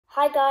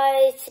Hi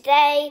guys,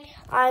 today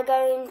I'm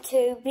going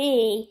to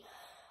be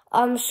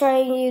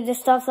showing you the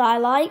stuff that I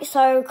like,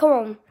 so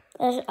come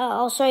on,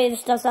 I'll show you the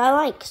stuff that I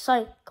like,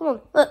 so come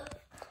on, look.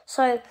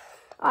 So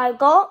I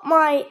got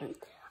my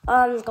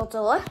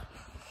Godzilla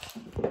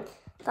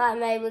that I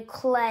made with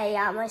clay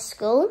at my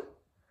school.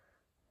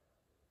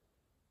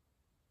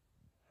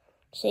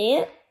 See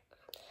it?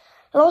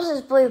 It lost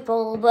its blue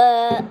ball,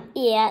 but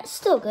yeah, it's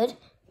still good.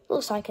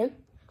 Looks like him.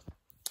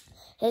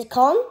 Here's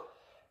Kong.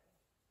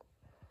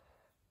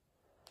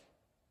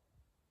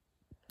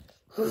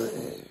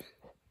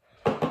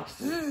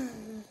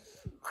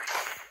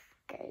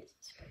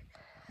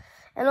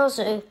 And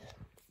also,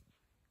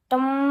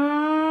 don't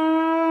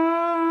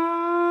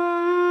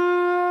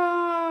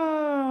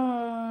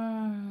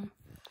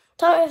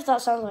know if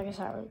that sounds like a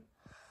siren.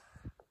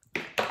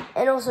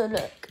 And also,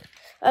 look,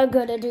 I'm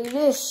gonna do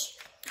this.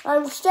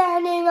 I'm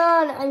standing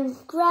on, I'm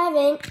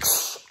grabbing.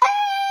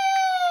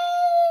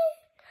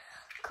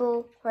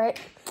 Cool, right?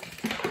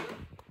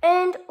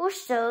 And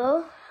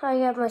also, I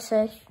have my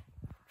safe.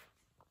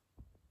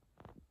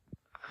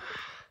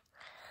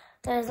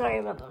 There's not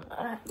even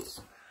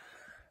that.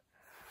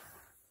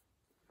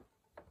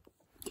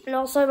 And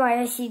also my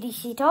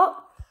AC/DC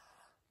top.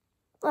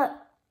 Look,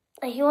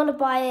 if you want to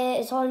buy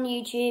it, it's on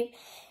YouTube.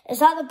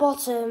 It's at the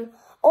bottom,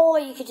 or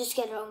you could just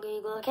get it on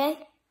Google,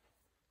 okay?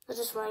 So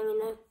just let me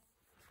know.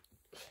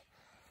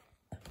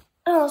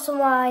 And also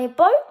my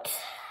boat.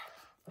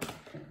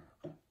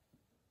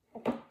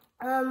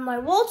 My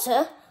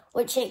water,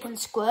 which it can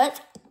squirt.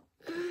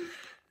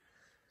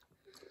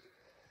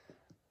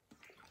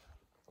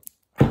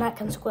 And that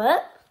can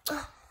squirt.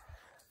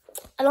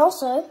 And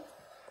also,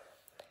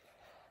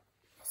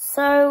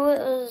 so it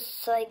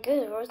was like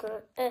good,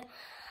 wasn't it?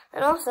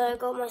 And also I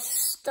got my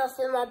stuff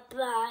in my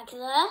bag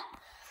there.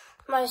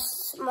 My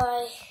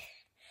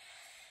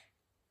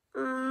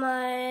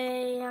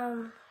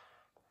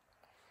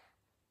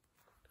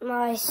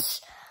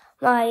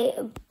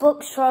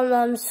books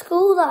from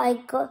school that I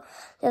got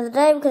the other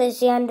day because it's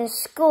the end of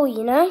school,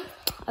 you know?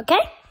 Okay?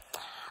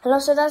 And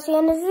also that's the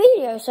end of the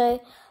video,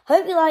 so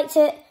hope you liked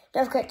it.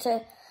 Don't forget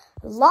to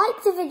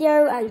like the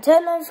video and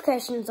turn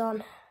notifications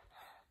on.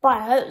 Bye,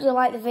 I hope you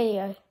like the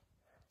video.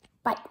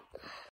 Bye.